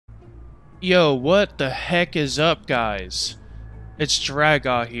Yo, what the heck is up, guys? It's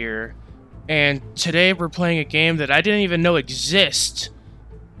Dragawh here, and today we're playing a game that I didn't even know exists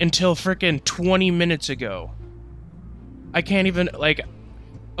until frickin' 20 minutes ago. I can't even,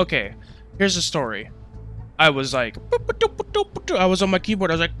 okay, here's the story. I was like, I was on my keyboard,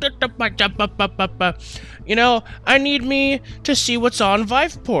 I was like, you know, I need me to see what's on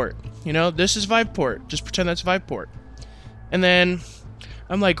Viveport. You know, this is Viveport. Just pretend that's Viveport. And then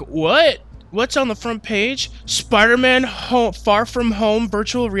I'm like, what? What's on the front page? Spiderman Far From Home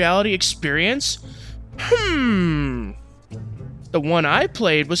Virtual Reality Experience? The one I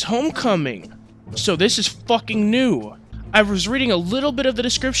played was Homecoming. So this is fucking new. I was reading a little bit of the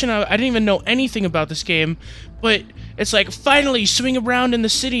description. I didn't even know anything about this game. But it's like, finally swing around in the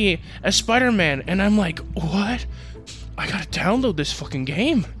city as Spider-Man. And I'm like, what? I gotta download this fucking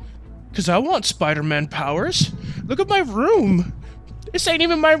game. Because I want Spider-Man powers. Look at my room. This ain't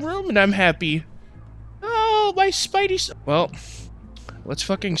even my room, and I'm happy. Oh, my Spidey... Well, let's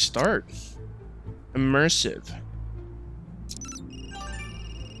fucking start. Immersive.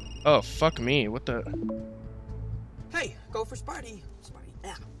 Oh, fuck me. What the... Hey, go for Spidey.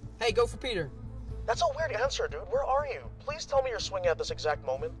 Yeah. Hey, go for Peter. That's a weird answer, dude. Where are you? Please tell me you're swinging at this exact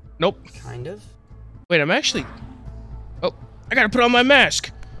moment. Nope. Kind of. Wait, I'm actually... Oh, I gotta put on my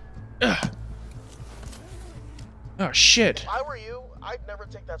mask. Ugh. Oh, shit. If I were you, I'd never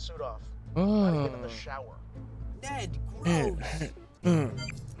take that suit off. Oh. Not even in the shower. Ned, gross.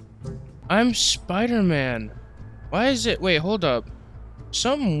 I'm Spider-Man. Why is it... Wait, hold up.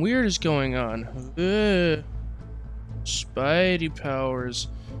 Something weird is going on. Spidey powers.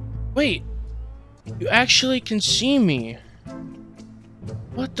 Wait. You actually can see me.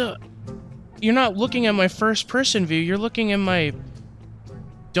 What the... You're not looking at my first-person view. You're looking at my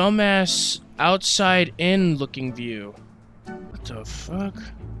dumbass outside-in looking view. What the fuck?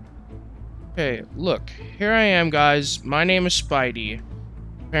 Okay, look. Here I am, guys. My name is Spidey.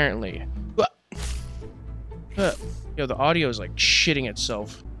 Apparently. Yo, the audio is like shitting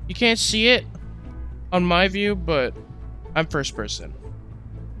itself. You can't see it on my view, but I'm first person.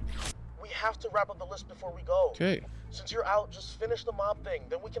 We have to wrap up the list before we go. Okay. Since you're out, just finish the mob thing.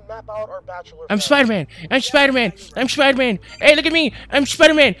 Then we can map out our bachelor. I'm Spider-Man. I'm Spider-Man. I'm Spider-Man. Hey, look at me. I'm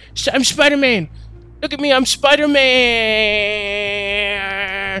Spider-Man. I'm Spider-Man. Look at me. I'm Spider-Man.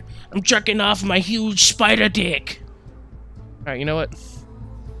 I'm jerking off my huge spider dick. Alright, you know what?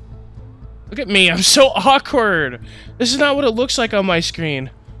 Look at me. I'm so awkward. This is not what it looks like on my screen.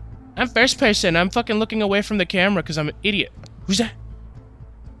 I'm first person. I'm fucking looking away from the camera because I'm an idiot. Who's that?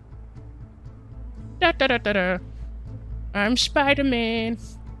 Da da da da da. I'm Spider-Man.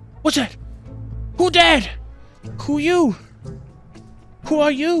 What's that? Who that? Who you? Who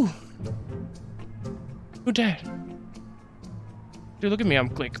are you? Who that? Dude, look at me. I'm,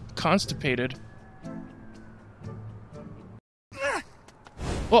 like, constipated.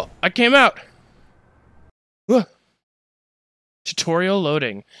 Well, I came out. Tutorial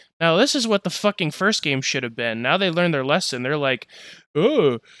loading. Now, this is what the fucking first game should have been. Now they learned their lesson. They're like,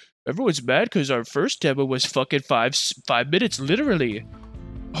 oh... Everyone's mad because our first demo was fucking five minutes, literally.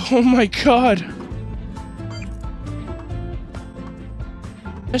 Oh my god.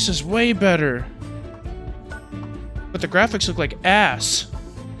 This is way better. But the graphics look like ass.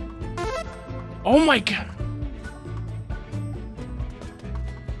 Oh my god.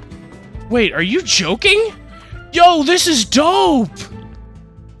 Wait, are you joking? Yo, this is dope!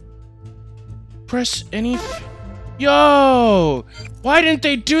 Press any... Yo! Why didn't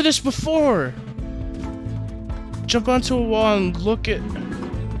they do this before? Jump onto a wall and look at...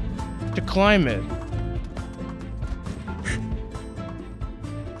 to climb it.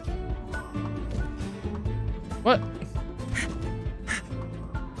 What?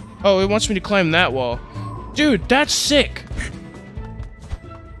 Oh, it wants me to climb that wall. Dude, that's sick!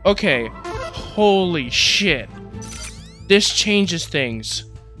 Okay. Holy shit. This changes things.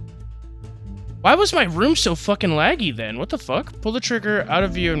 Why was my room so fucking laggy then? What the fuck? Pull the trigger out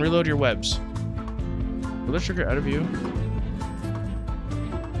of view and reload your webs. Pull the trigger out of view.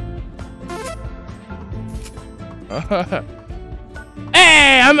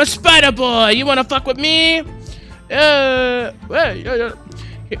 Hey, I'm a spider boy! You wanna fuck with me? Yo,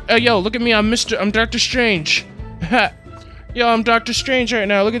 look at me, I'm Doctor Strange. Yo, I'm Doctor Strange right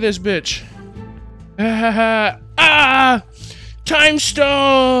now, look at this bitch. Ah! Time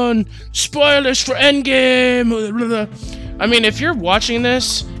Stone! Spoilers for Endgame! I mean, if you're watching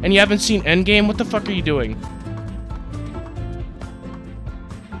this and you haven't seen Endgame, what the fuck are you doing?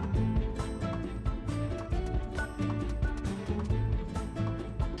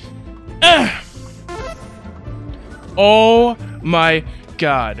 Oh my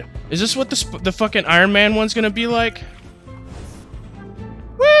god. Is this what the fucking Iron Man one's gonna be like?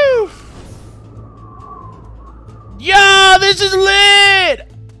 Woo! Yo, this is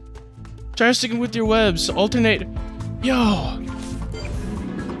lit! Try sticking with your webs. Alternate. Yo.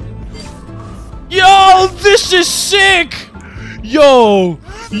 Yo, this is sick! Yo!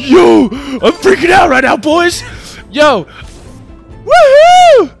 Yo! I'm freaking out right now, boys! Yo!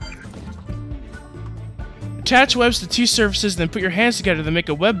 Woohoo! Attach webs to two surfaces, then put your hands together to make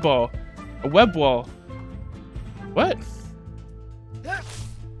a web ball. A web wall. What?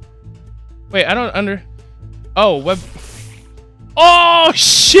 Wait, I don't under... Oh, web... Oh,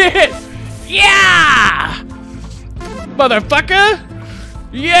 shit! Yeah! Motherfucker!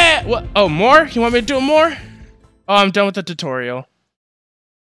 Yeah! What? Oh, more? You want me to do more? Oh, I'm done with the tutorial.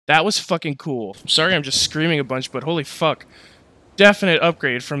 That was fucking cool. Sorry I'm just screaming a bunch, but holy fuck. Definite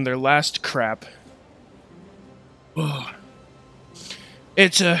upgrade from their last crap. Oh.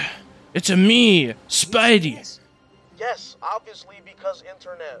 It's a me, Spidey. Yes, obviously because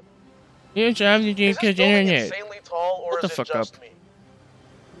internet. Yes, obviously Is this because building internet. insanely tall, or What the is it fuck just up? me?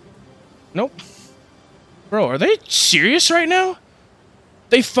 Nope. Bro, are they serious right now?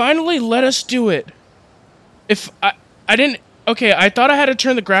 They finally let us do it. If I didn't... Okay, I thought I had to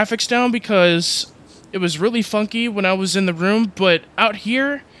turn the graphics down because it was really funky when I was in the room, but out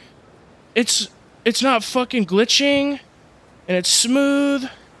here, it's not fucking glitching, and it's smooth.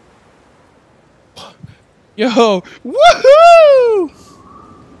 Yo, woohoo!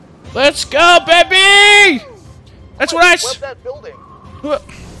 Let's go, baby! That's what I... Web that building.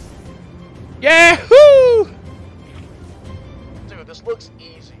 Yahoo! Dude, this looks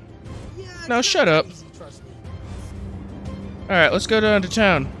easy. Yeah, No, it's shut not up. easy, trust me. Alright, let's go down to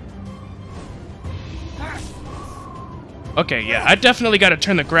town. Okay, yeah, I definitely gotta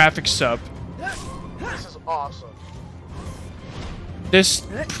turn the graphics up. This is awesome. This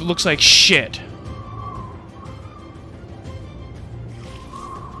looks like shit.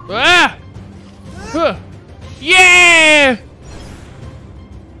 Ah! Huh. Yeah!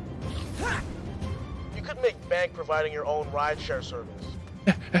 You could make bank providing your own rideshare service.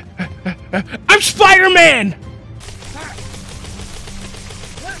 I'm Spiderman!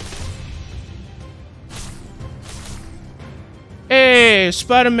 Hey,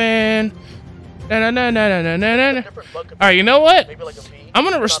 Spiderman! Alright, you know what? Maybe like a bee, I'm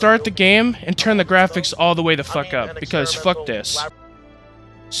gonna not a restart real the bee. game and turn the graphics all the way the fuck I mean, up, an because fuck experimental this. lab-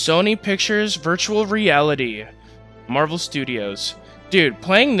 Sony Pictures Virtual Reality. Marvel Studios. Dude,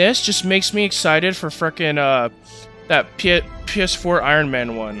 playing this just makes me excited for frickin' that PS4 Iron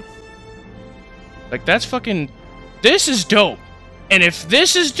Man one. Like, that's fucking... This is dope! And if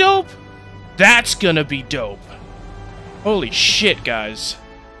this is dope, that's gonna be dope. Holy shit, guys.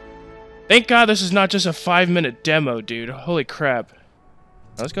 Thank God this is not just a 5-minute demo, dude. Holy crap.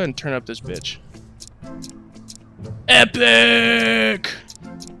 Now let's go ahead and turn up this bitch. Epic!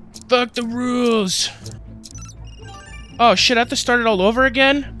 Fuck the rules! Oh shit, I have to start it all over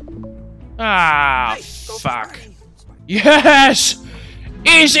again? Ah, Hey, go for fuck. Spidey. Yes!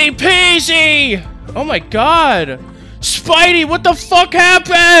 Easy peasy! Oh my god! Spidey, what the fuck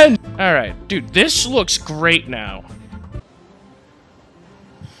happened? Alright, dude, this looks great now.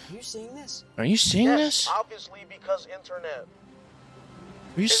 You seeing this? Are you seeing Yes, this? obviously because internet.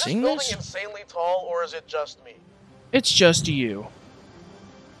 Are you Is this seeing building this? insanely tall, or is it just me? It's just you.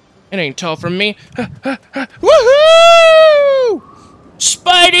 It ain't tall from me. Woohoo!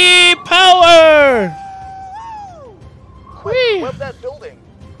 Spidey power! Quick, Whee! web that building.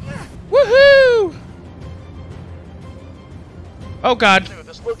 Woohoo! Oh god. Dude,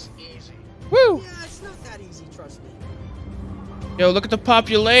 this looks easy. Woo! Yeah, it's not that easy, trust me. Yo, look at the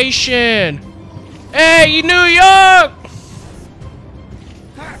population! Hey, New York!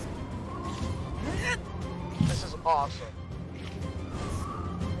 This is awesome.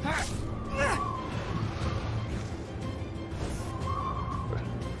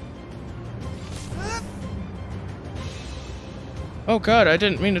 Oh god, I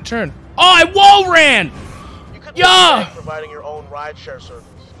didn't mean to turn. Oh, I wall ran! You could Yeah! make bank providing your own rideshare service.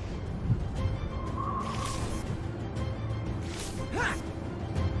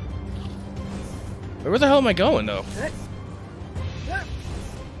 Where the hell am I going, though?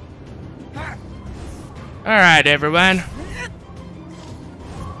 Alright, everyone. Do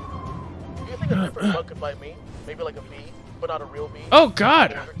you think a different bug could bite me? Maybe like a bee, but not a real bee? Oh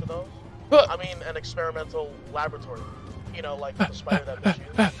god! Allergic to those? Uh, I mean, an experimental laboratory. You know, like the spider that bit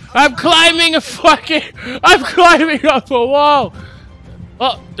you. I'm climbing a fucking... I'm climbing up a wall!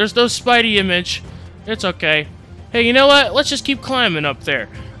 Oh, there's no Spidey image. It's okay. Hey, you know what? Let's just keep climbing up there.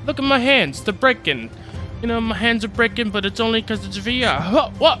 Look at my hands. They're breaking. You know, my hands are breaking, but it's only because it's VR.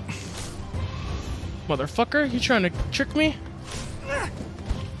 Oh, what? Motherfucker, you trying to trick me?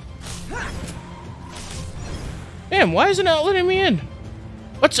 Damn, why isn't it letting me in?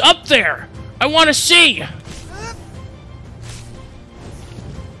 What's up there? I want to see!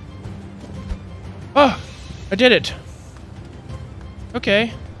 Oh, I did it.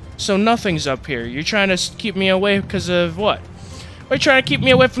 Okay, so nothing's up here. You're trying to keep me away because of what? What are you trying to keep me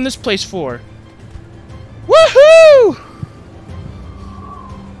away from this place for? Woohoo!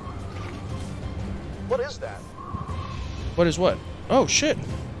 What is that? What is what? Oh, shit.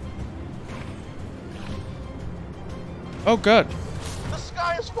 Oh, God. The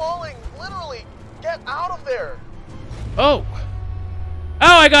sky is falling! Literally! Get out of there! Oh!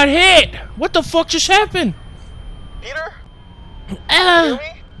 Oh, I got hit! What the fuck just happened? Peter? Ah! Hear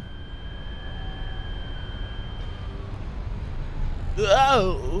me?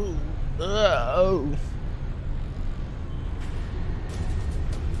 Oh! Oh!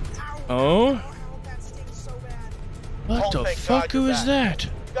 Oh? That stings so bad. What Oh, the thank fuck God you're was back. that?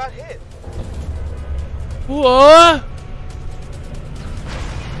 You got hit. Whoa!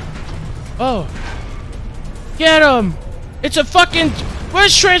 Oh! Get him! It's a fucking.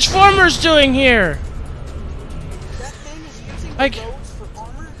 What's Transformers doing here? That thing is using Like- Legos for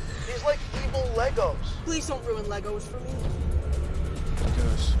armor? He's like evil Legos. Please don't ruin Legos for me.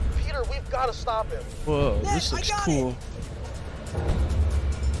 Peter, we've got to stop him. Whoa, Ned, this I looks got cool.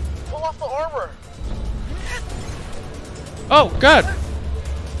 Pull off the armor. Oh, God!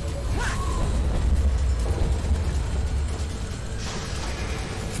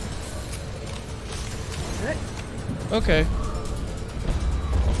 Okay.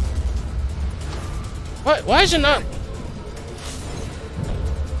 What? Why is it not?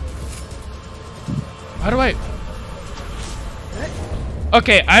 How do I?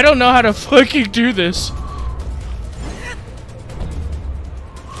 Okay, I don't know how to fucking do this.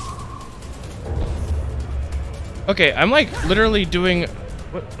 Okay, I'm like literally doing.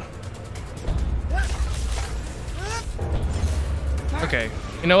 What? Okay,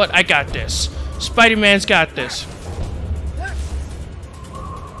 you know what? I got this. Spider-Man's got this.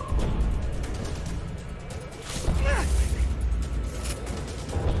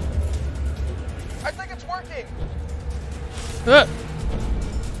 I think it's working. Uh.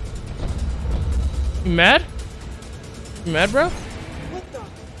 You mad? You mad, bro? What the?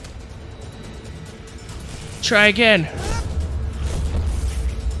 Try again.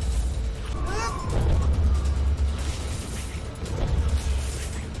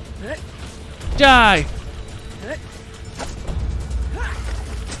 Die!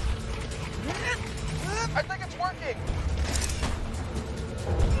 I think it's working.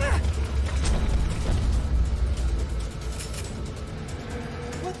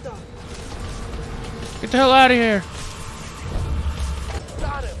 What the? Get the hell out of here!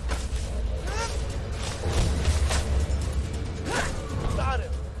 Got him. Got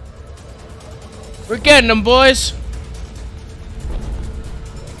him. We're getting them, boys!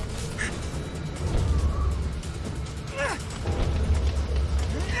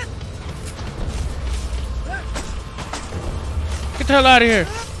 Get the hell out of here!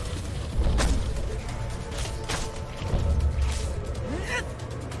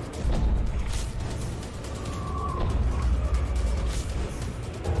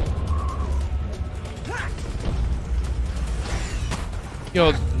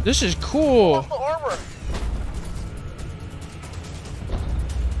 Yo, this is cool. Off the armor.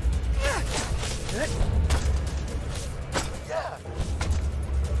 Yeah.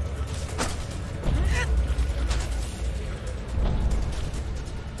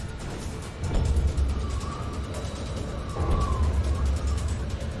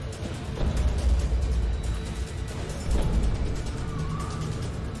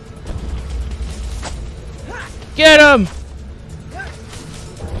 Get him!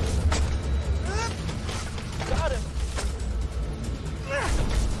 Got him.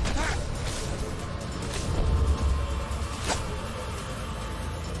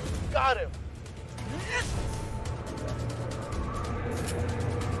 Got him.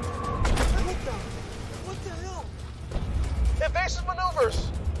 What the hell? Evasive maneuvers.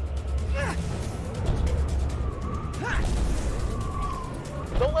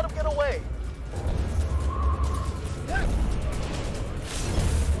 Don't let him get away.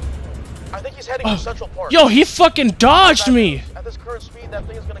 I think he's heading to Central Park. Yo, he fucking dodged me! At this current speed, that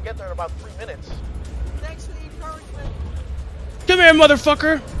thing is gonna get there in about 3 minutes. Thanks for the encouragement. Come here,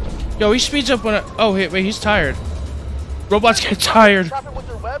 motherfucker! Yo, he speeds up when I. Oh, wait, he's tired. Robots get tired. Trap him with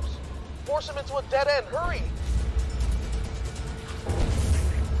their webs. Force him into a dead end. Hurry.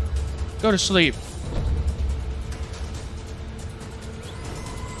 Go to sleep.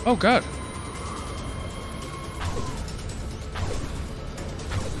 Oh god.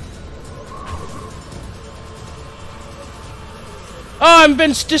 Oh, I'm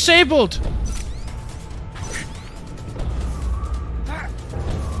been disabled.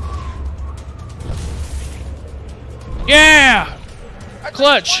 Yeah!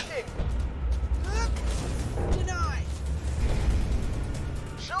 Clutch!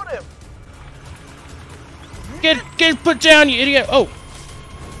 Shoot him! Get put down, you idiot! Oh!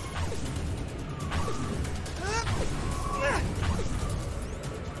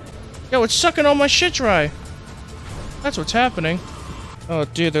 Yo, it's sucking all my shit dry. That's what's happening. Oh,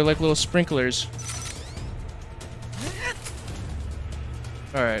 dude, they're like little sprinklers.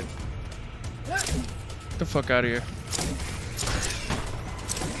 Alright. Get the fuck out of here.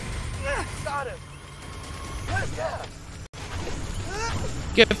 Got him! Yeah!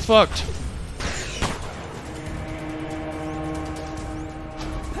 Get fucked.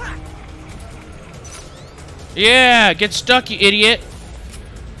 Yeah, get stuck, you idiot.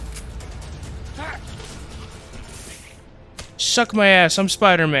 Suck my ass, I'm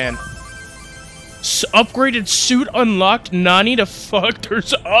Spiderman. Upgraded suit unlocked? Nani the fuck?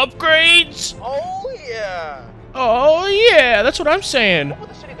 There's upgrades? Oh yeah! Oh yeah, that's what I'm saying. What would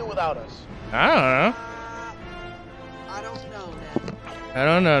the city do without us? I don't know. I don't know, Ned. I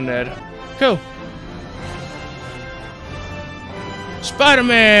don't know, Ned. Cool.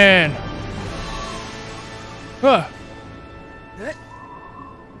 Spider-Man! Huh.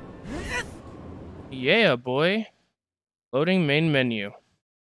 Yeah, boy. Loading main menu.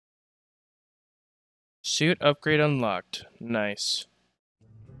 Suit upgrade unlocked. Nice.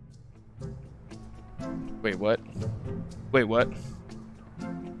 Wait, what? Wait, what?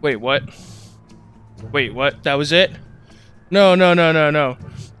 Wait, what? Wait, what? That was it? No, no, no, no, no.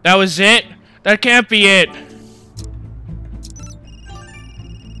 That was it? That can't be it.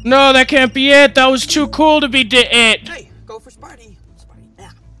 No, that can't be it. That was too cool to be it. Hey, go for Spidey. Spidey.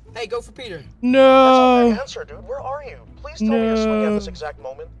 Yeah. Hey, go for Peter. No. That's not the answer, dude. Where are you? Please tell me you're swinging at this exact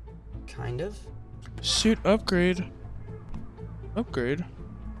moment. Kind of. Suit upgrade. Upgrade?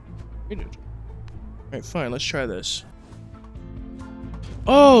 Alright, fine, let's try this.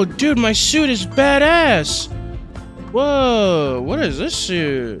 Oh, dude, my suit is badass! Whoa, what is this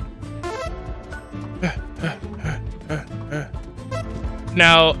suit?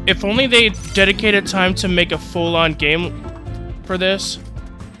 Now, if only they dedicated time to make a full-on game for this.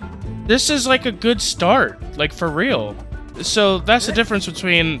 This is like a good start, like for real. So that's the difference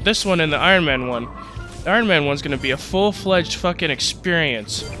between this one and the Iron Man one. The Iron Man one's gonna be a full-fledged fucking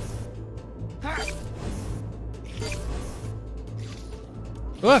experience.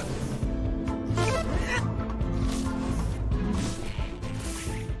 Look!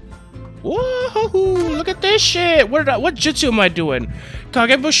 Whoa! Look at this shit! What jutsu am I doing?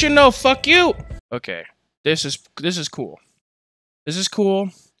 Kagebushi no, fuck you! Okay, this is cool. This is cool.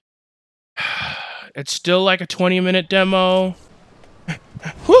 It's still like a 20-minute demo.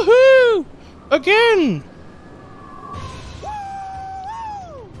 Woohoo! Again!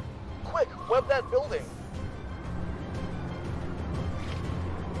 Quick, web that building.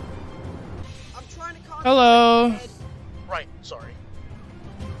 I'm trying to concentrate, Hello. Ned. Right, sorry.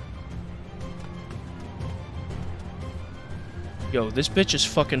 Yo, this bitch is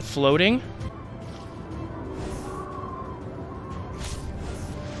fucking floating.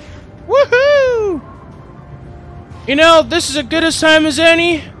 Woohoo! You know, this is as good a time as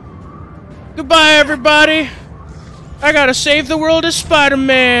any. Goodbye, everybody. I gotta save the world as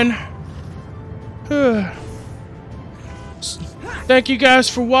Spider-Man. Thank you guys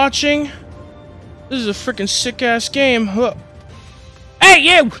for watching. This is a freaking sick-ass game. Hey,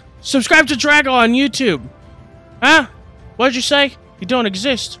 you! Subscribe to Dragawh on YouTube. Huh? What'd you say? You don't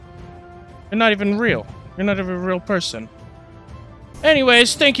exist. You're not even real. You're not even a real person.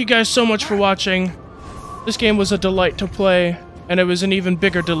 Anyways, thank you guys so much for watching. This game was a delight to play, and it was an even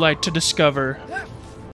bigger delight to discover.